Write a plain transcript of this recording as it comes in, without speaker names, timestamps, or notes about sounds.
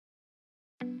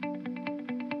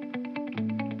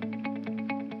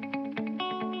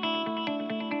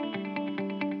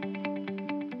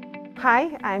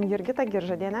Hi, I'm Jurgita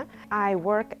Girzadiene. I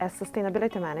work as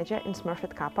Sustainability Manager in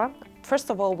Smurfit Kappa. First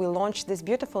of all, we launched this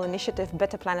beautiful initiative,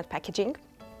 Better Planet Packaging.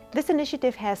 This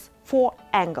initiative has 4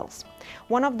 angles.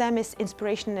 One of them is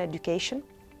inspiration and education.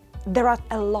 There are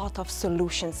a lot of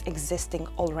solutions existing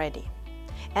already,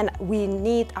 and we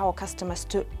need our customers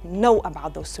to know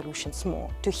about those solutions more,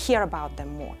 to hear about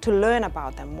them more, to learn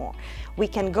about them more. We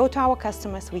can go to our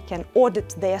customers, we can audit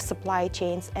their supply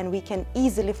chains, and we can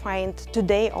easily find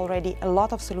today already a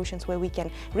lot of solutions where we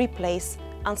can replace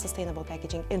unsustainable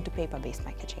packaging into paper-based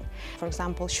packaging. For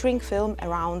example, shrink film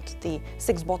around the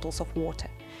 6 bottles of water.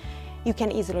 You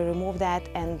can easily remove that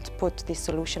and put this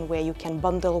solution where you can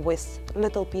bundle with a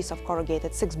little piece of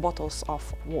corrugated 6 bottles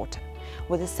of water.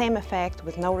 With the same effect,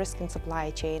 with no risk in supply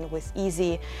chain, with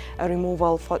easy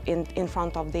removal in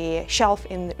front of the shelf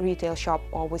in retail shop,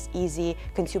 or with easy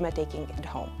consumer taking at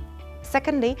home.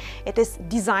 Secondly, it is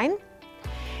design.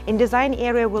 In design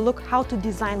area, we look how to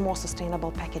design more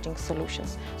sustainable packaging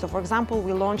solutions. So for example,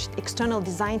 we launched External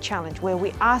Design Challenge, where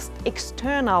we asked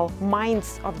external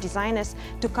minds of designers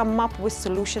to come up with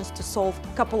solutions to solve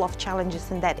a couple of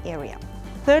challenges in that area.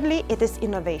 Thirdly, it is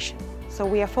innovation. So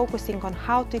we are focusing on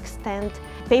how to extend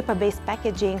paper-based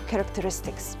packaging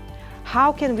characteristics.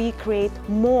 How can we create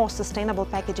more sustainable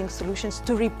packaging solutions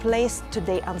to replace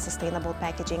today unsustainable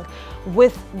packaging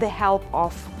with the help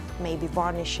of maybe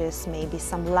varnishes, maybe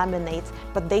some laminates,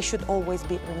 but they should always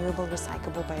be renewable,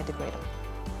 recyclable, biodegradable.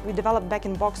 We developed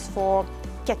bag-in-box for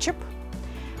ketchup.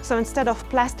 So instead of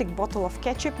plastic bottle of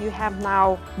ketchup, you have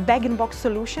now bag-in-box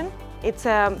solution. It's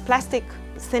a plastic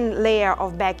thin layer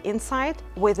of bag inside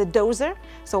with a doser.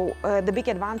 So the big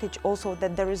advantage also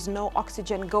that there is no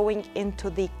oxygen going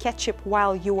into the ketchup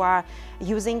while you are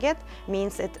using it,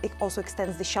 means it also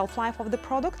extends the shelf life of the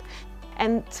product.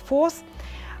 And fourth,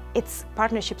 it's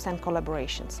partnerships and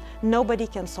collaborations. Nobody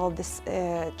can solve this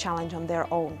challenge on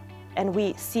their own. And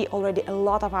we see already a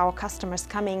lot of our customers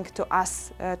coming to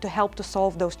us to help to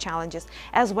solve those challenges,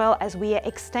 as well as we are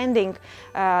extending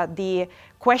the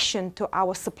question to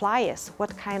our suppliers,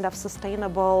 what kind of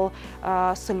sustainable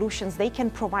solutions they can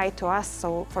provide to us.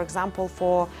 So, for example,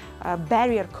 for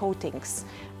barrier coatings.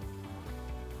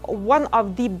 One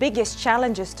of the biggest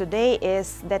challenges today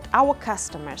is that our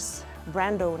customers,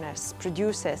 brand owners,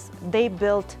 producers, they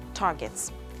build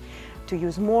targets to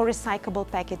use more recyclable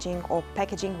packaging or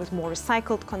packaging with more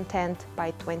recycled content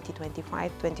by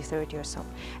 2025, 2030 or so.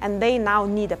 And they now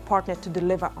need a partner to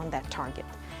deliver on that target.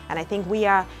 And I think we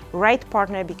are right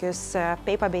partner because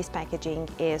paper-based packaging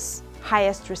is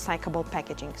highest recyclable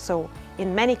packaging. So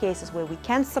in many cases where we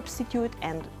can substitute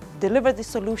and deliver the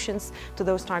solutions to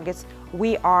those targets,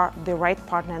 we are the right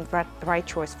partner and the right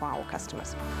choice for our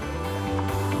customers.